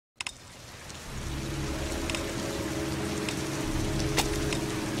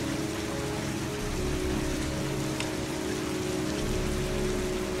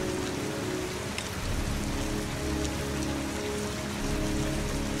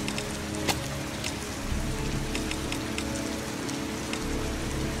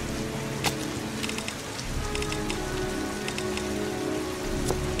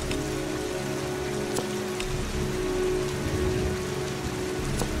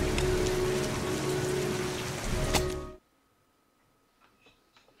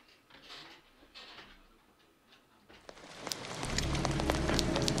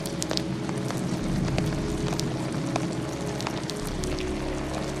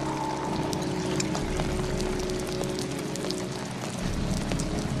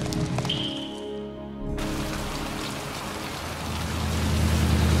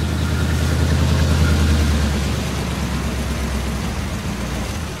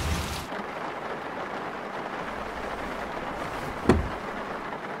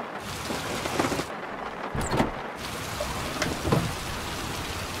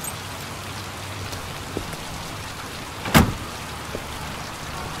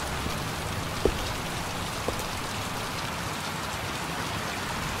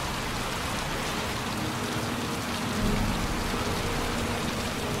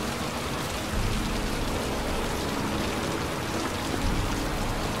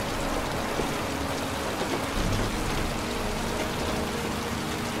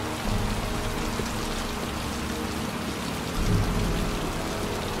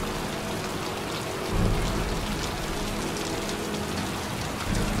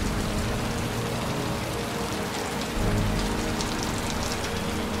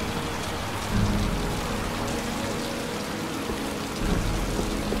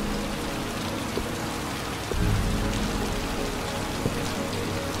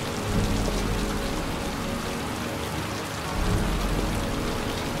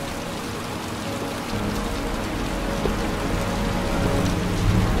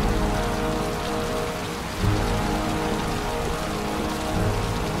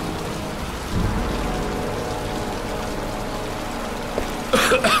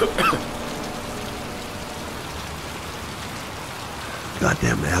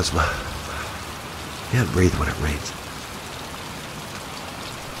Goddamn asthma. Can't breathe when it rains.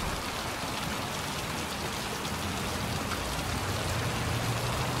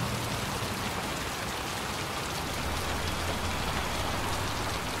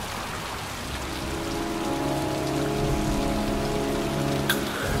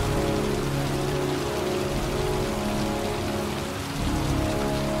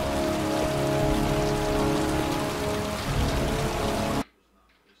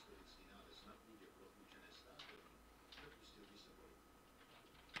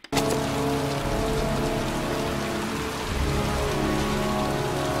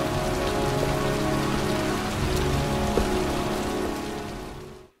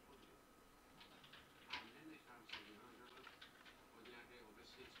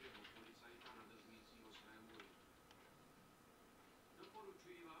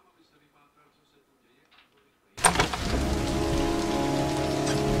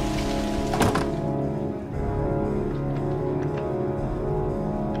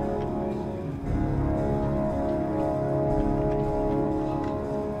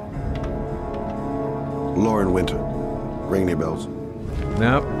 Lauren Winter. Ring any bells?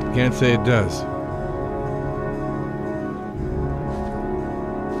 Nope, can't say it does.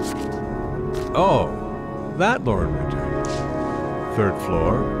 Oh, that Lauren Winter. Third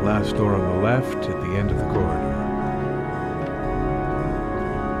floor, last door on the left at the end of the corridor.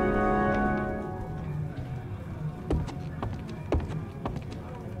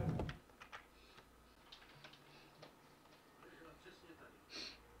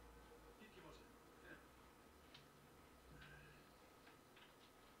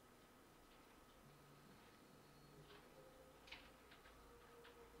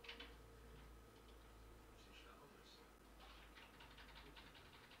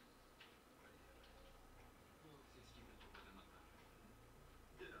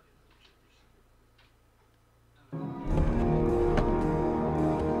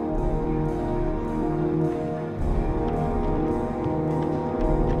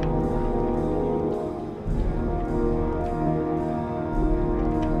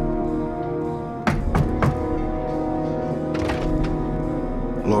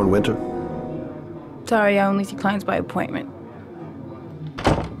 Lauren Winter? Sorry, I only see clients by appointment.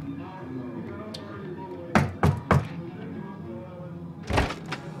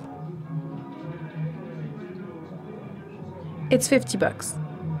 It's $50.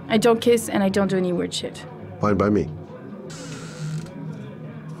 I don't kiss and I don't do any weird shit. Fine by me.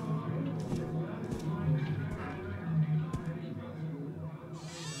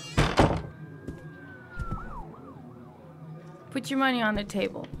 Put your money on the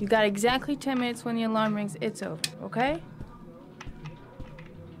table. You got exactly 10 minutes. When the alarm rings, it's over, okay?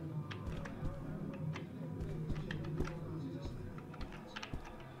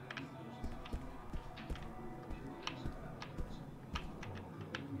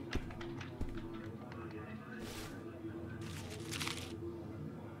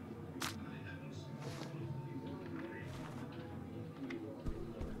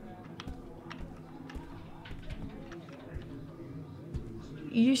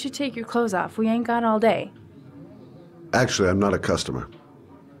 You should take your clothes off. We ain't got all day. Actually, I'm not a customer.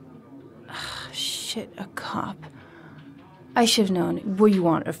 Shit, a cop. I should have known. What you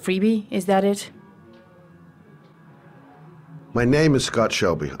want, a freebie? Is that it? My name is Scott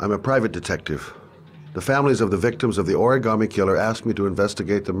Shelby. I'm a private detective. The families of the victims of the origami killer asked me to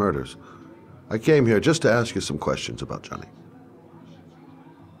investigate the murders. I came here just to ask you some questions about Johnny.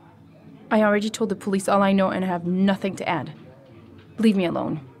 I already told the police all I know and I have nothing to add. Leave me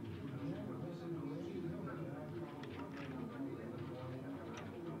alone.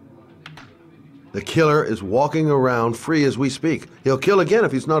 The killer is walking around free as we speak. He'll kill again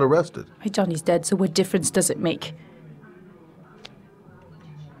if he's not arrested. My Johnny's dead, so what difference does it make?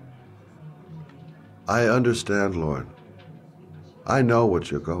 I understand, Lauren. I know what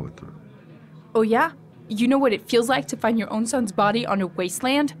you're going through. Oh yeah? You know what it feels like to find your own son's body on a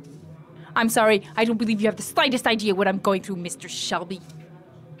wasteland? I'm sorry, I don't believe you have the slightest idea what I'm going through, Mr. Shelby.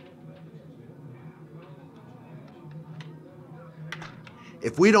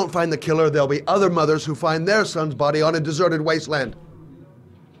 If we don't find the killer, there'll be other mothers who find their son's body on a deserted wasteland.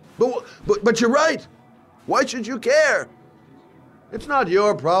 But you're right. Why should you care? It's not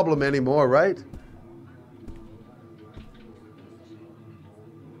your problem anymore, right?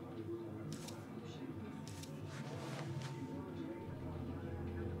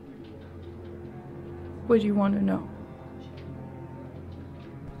 What do you want to know?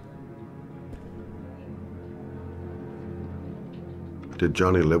 Did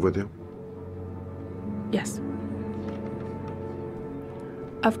Johnny live with you? Yes.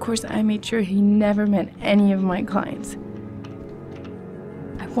 Of course, I made sure he never met any of my clients.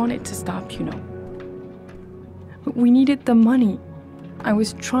 I wanted to stop, you know. But we needed the money. I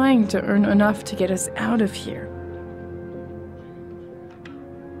was trying to earn enough to get us out of here.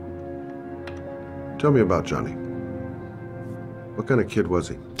 Tell me about Johnny. What kind of kid was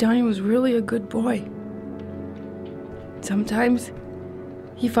he? Johnny was really a good boy. Sometimes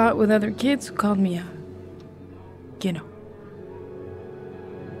he fought with other kids who called me you know.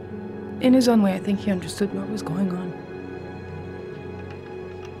 In his own way, I think he understood what was going on.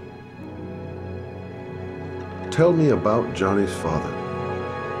 Tell me about Johnny's father.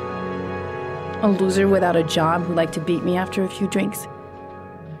 A loser without a job who liked to beat me after a few drinks.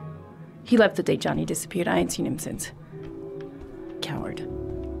 He left the day Johnny disappeared. I ain't seen him since. Coward.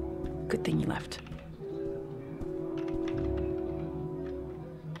 Good thing he left.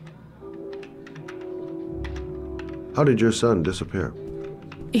 How did your son disappear?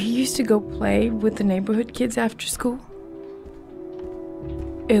 He used to go play with the neighborhood kids after school.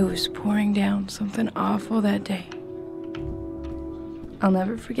 It was pouring down something awful that day. I'll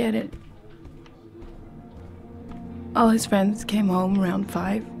never forget it. All his friends came home around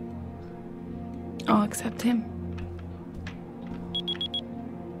 5. All except him.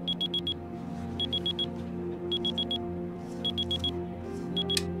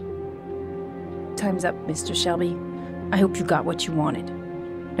 Time's up, Mr. Shelby. I hope you got what you wanted.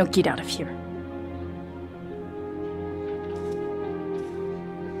 Now get out of here.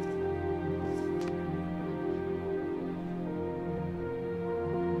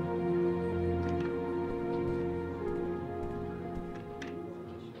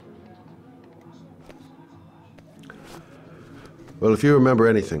 Well, if you remember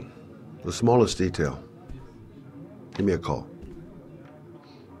anything, the smallest detail, give me a call.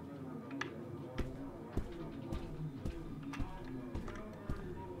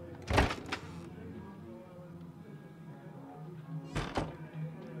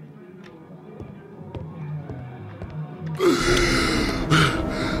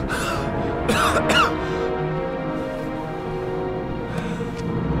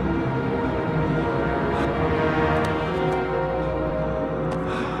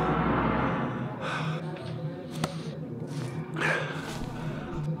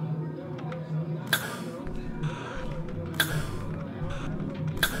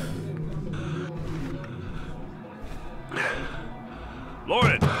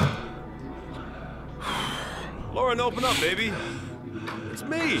 Lauren, open up, baby. It's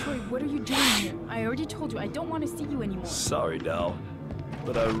me. Troy, what are you doing here? I already told you I don't want to see you anymore. Sorry, doll,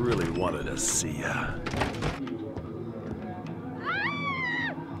 but I really wanted to see ya.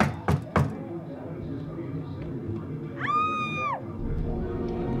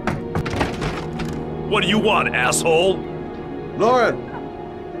 What do you want, asshole? Lauren,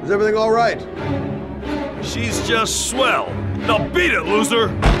 is everything all right? She's just swell. Now beat it, loser!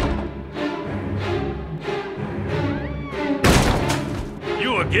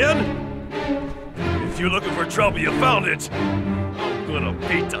 You again? If you're looking for trouble, you found it. I'm gonna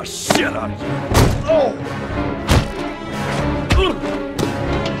beat the shit out of you. Oh!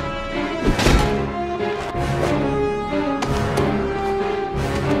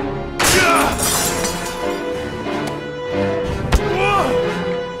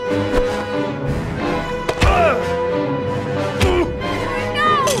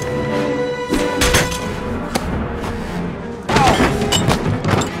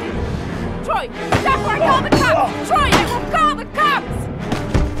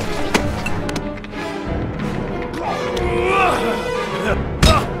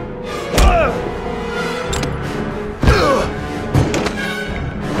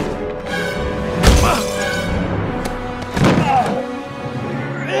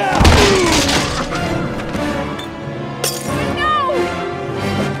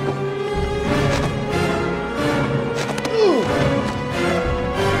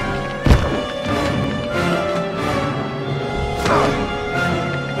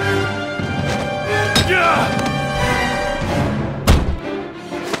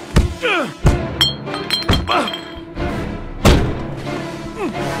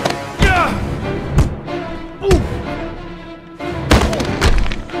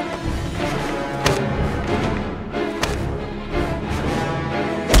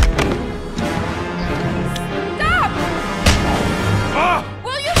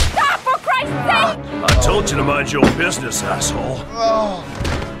 You to mind your business, asshole.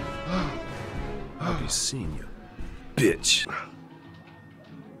 I'll be seeing you, bitch.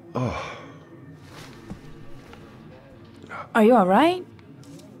 Are you all right?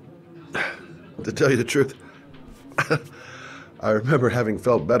 To tell you the truth, I remember having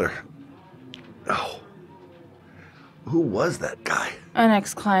felt better. Oh. Who was that guy? An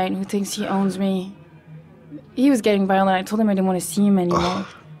ex-client who thinks he owns me. He was getting violent. I told him I didn't want to see him anymore.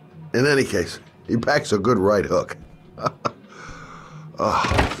 In any case, he packs a good right hook.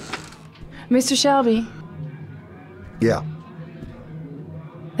 Mr. Shelby. Yeah.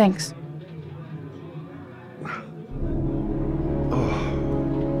 Thanks.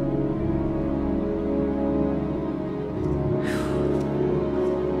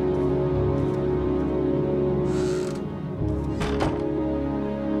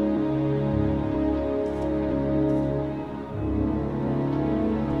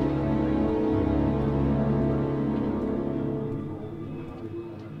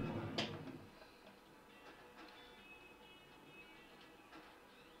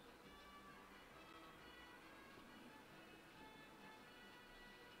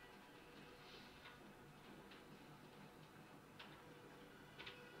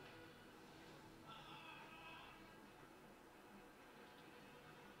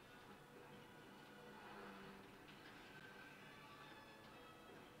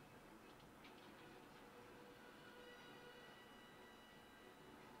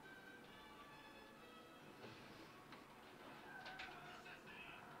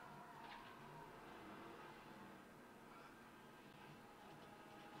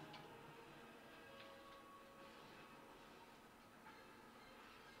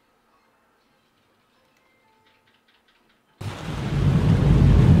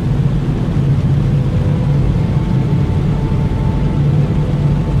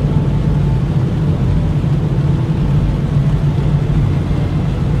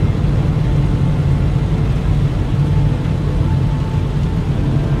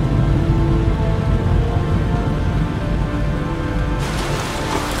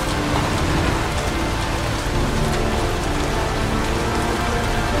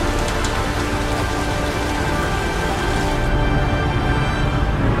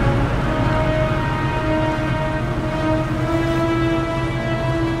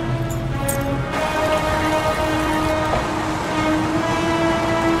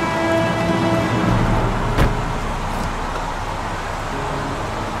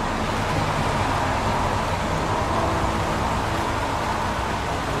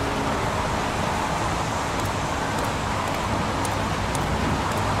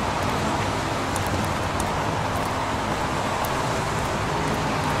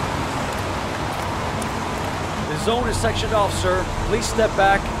 The zone is sectioned off, sir. Please step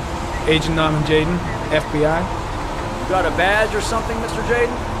back. Agent Norman Jaden, FBI. You got a badge or something, Mr.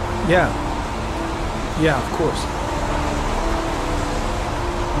 Jaden? Yeah. Yeah, of course.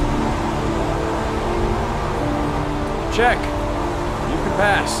 Check. You can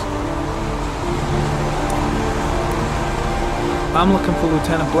pass. I'm looking for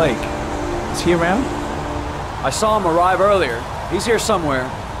Lieutenant Blake. Is he around? I saw him arrive earlier. He's here somewhere.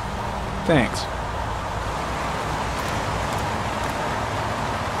 Thanks.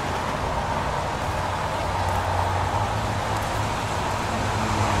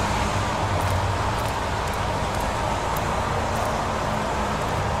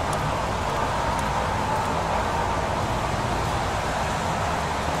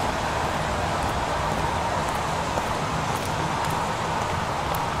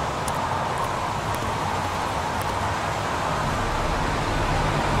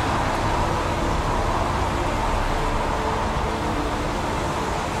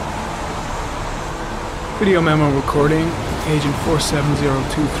 Video memo recording, Agent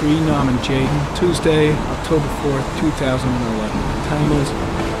 47023, Norman Jaden, Tuesday, October 4th, 2011. Time is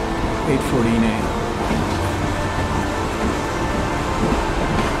 8:14 a.m.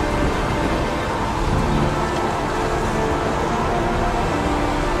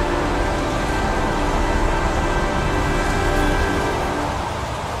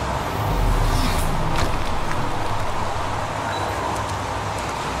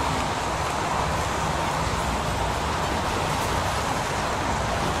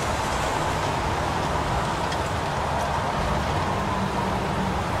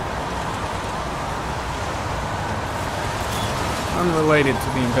 Unrelated to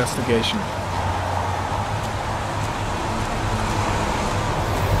the investigation.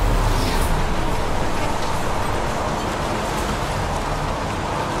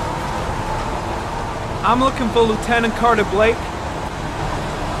 I'm looking for Lieutenant Carter Blake.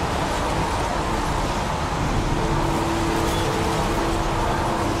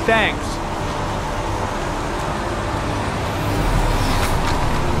 Thanks.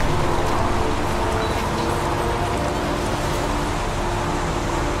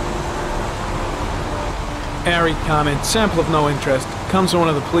 Harry, comment, sample of no interest. Comes from one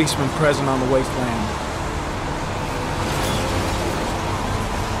of the policemen present on the wasteland.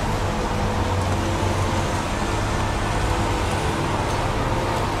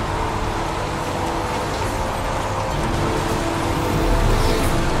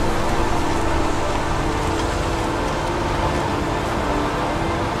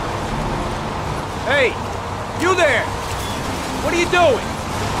 Hey, you there! What are you doing?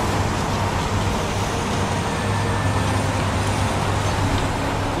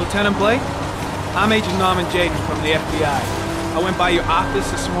 Lieutenant Blake? I'm Agent Norman Jaden from the FBI. I went by your office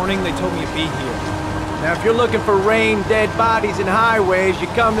this morning. They told me to be here. Now, if you're looking for rain, dead bodies, and highways, you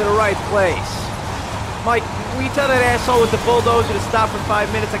come to the right place. Mike, will you tell that asshole with the bulldozer to stop for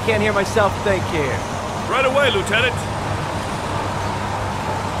 5 minutes? I can't hear myself think here. Right away, Lieutenant.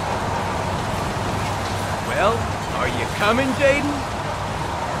 Well, are you coming, Jaden?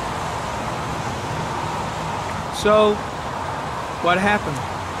 So, what happened?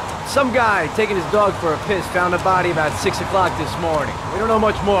 Some guy taking his dog for a piss found a body about 6 o'clock this morning. We don't know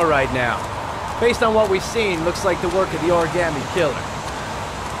much more right now. Based on what we've seen, looks like the work of the origami killer.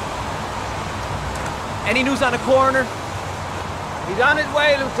 Any news on the coroner? He's on his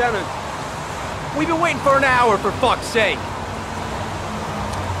way, Lieutenant. We've been waiting for an hour, for fuck's sake.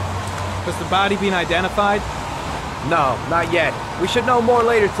 Has the body been identified? No, not yet. We should know more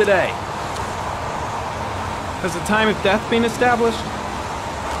later today. Has the time of death been established?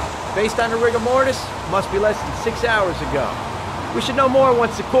 Based on the rigor mortis, must be less than 6 hours ago. We should know more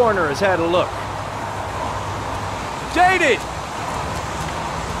once the coroner has had a look. Jaded!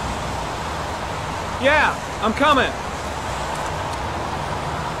 Yeah, I'm coming.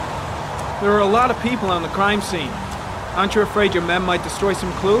 There are a lot of people on the crime scene. Aren't you afraid your men might destroy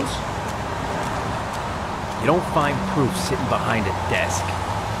some clues? You don't find proof sitting behind a desk.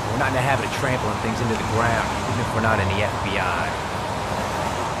 We're not in the habit of trampling things into the ground, even if we're not in the FBI.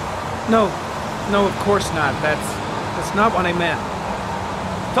 No, of course not. That's not what I meant.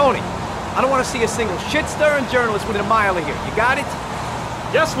 Tony, I don't want to see a single shit-stirring journalist within a mile of here. You got it?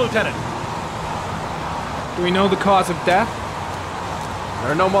 Yes, Lieutenant. Do we know the cause of death?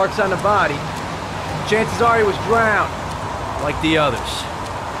 There are no marks on the body. Chances are he was drowned, like the others.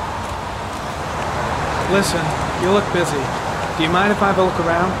 Listen, you look busy. Do you mind if I have a look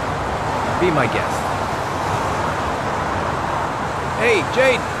around? Be my guest. Hey,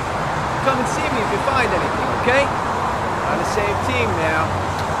 Jade, come and see me if you find anything, okay? On the same team now.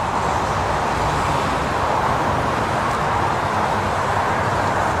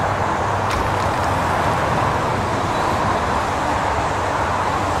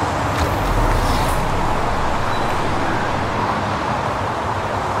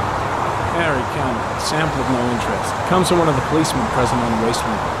 Harry, count. Sample of no interest. Comes from one of the policemen present on the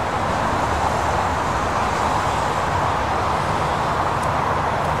wasteland.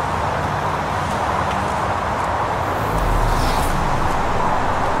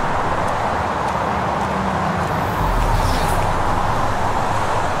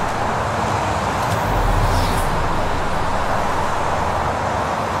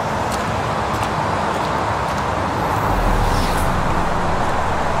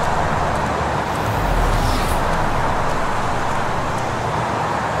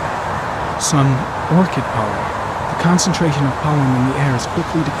 Son, orchid pollen. The concentration of pollen in the air is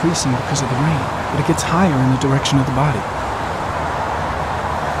quickly decreasing because of the rain, but it gets higher in the direction of the body.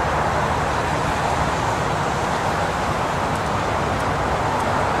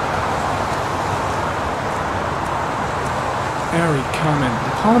 Airy comment.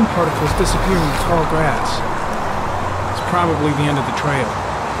 The pollen particles disappear in the tall grass. It's probably the end of the trail.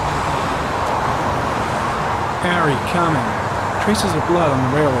 Airy comment. Traces of blood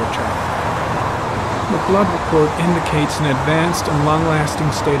on the railroad track. The blood report indicates an advanced and long-lasting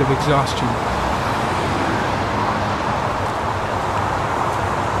state of exhaustion.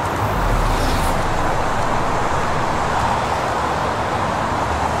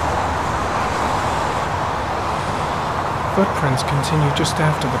 Footprints continue just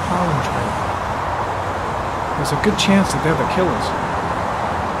after the pollen trail. There's a good chance that they're the killers.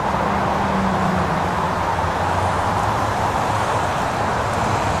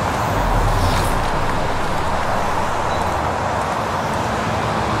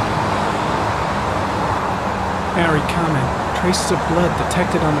 Harry comment. Traces of blood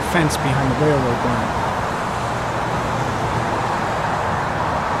detected on the fence behind the railroad line.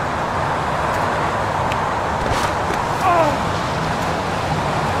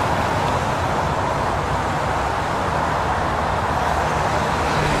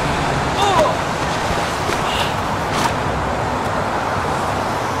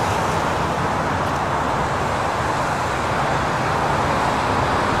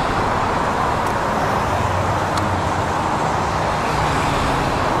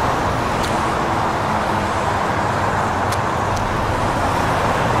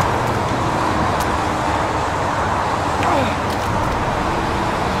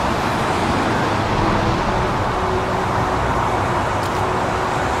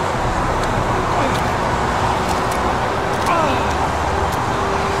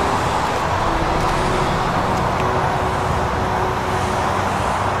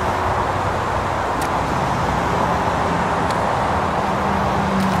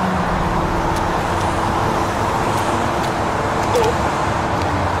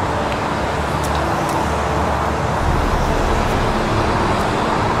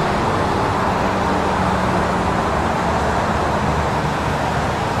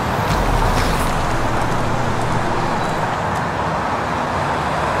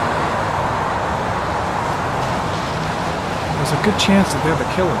 a good chance that they're the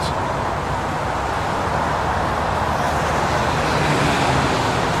killers.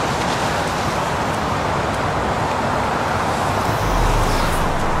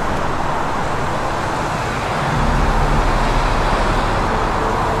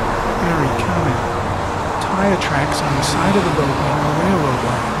 Very common. Tire tracks on the side of the road near a railroad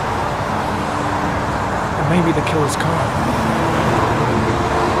line. Or maybe the killer's car.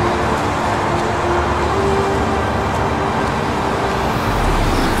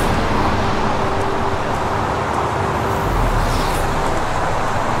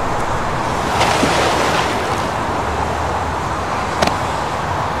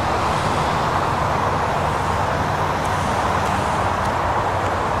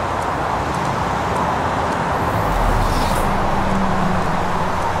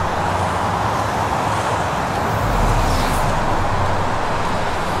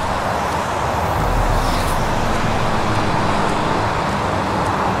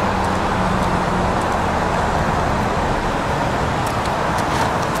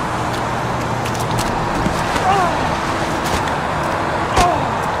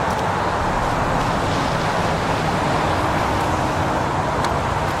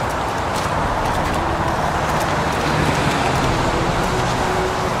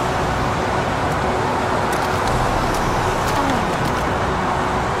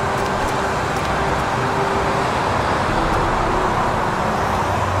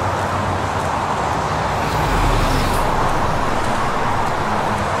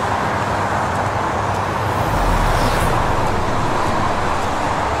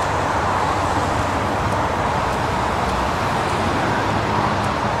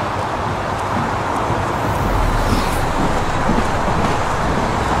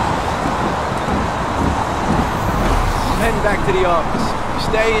 Back to the office. You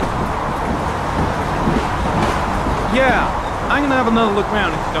staying? Yeah, I'm gonna have another look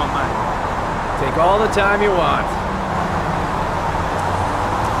around if you don't mind. Take all the time you want.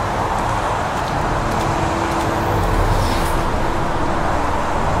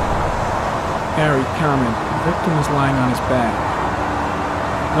 Harry, comment. The victim is lying on his back.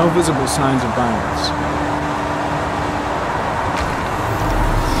 No visible signs of violence.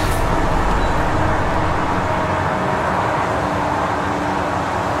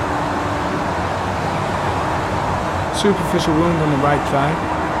 Superficial wound on the right thigh.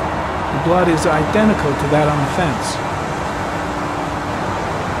 The blood is identical to that on the fence.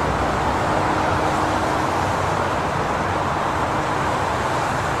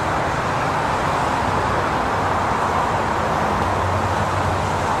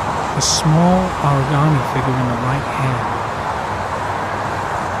 A small origami figure in the right hand.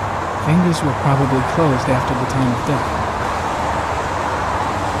 Fingers were probably closed after the time of death.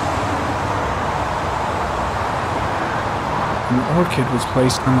 An orchid was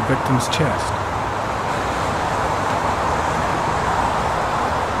placed on the victim's chest.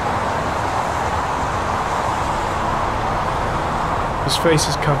 His face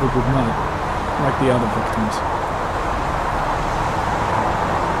is covered with mud, like the other victims.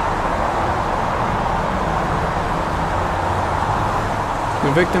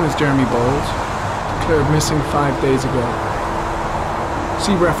 The victim is Jeremy Bowles, declared missing 5 days ago.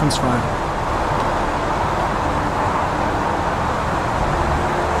 See reference file.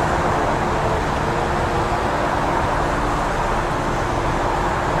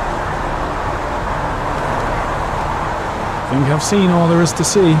 I think I've seen all there is to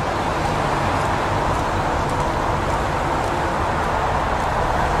see.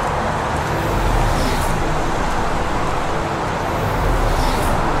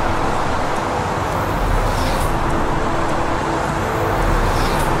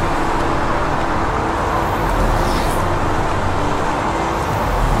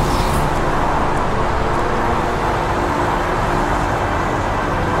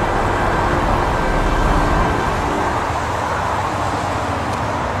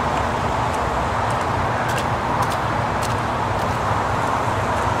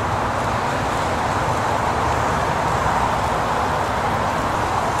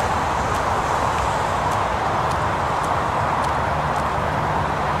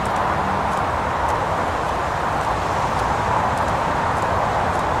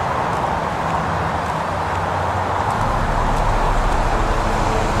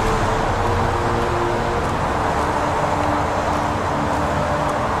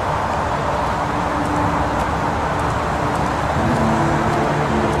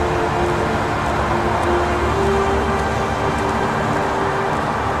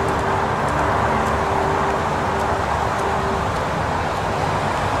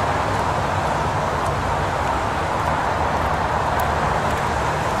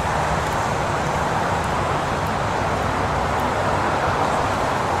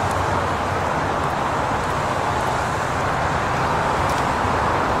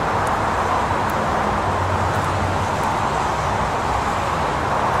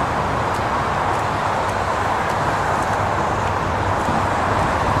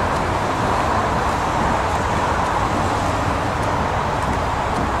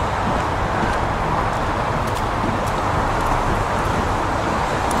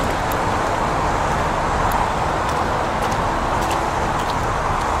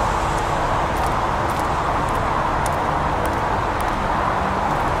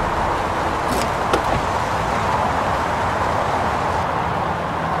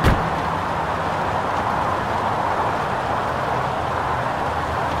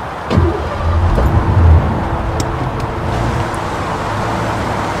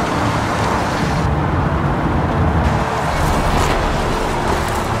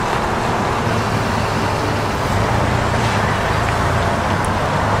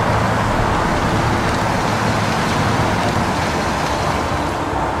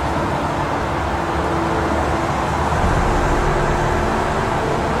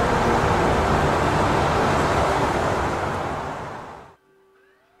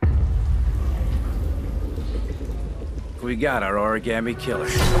 We got our origami killer.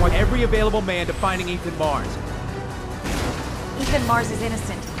 I want every available man to finding Ethan Mars. Ethan Mars is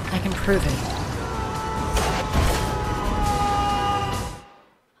innocent. I can prove it.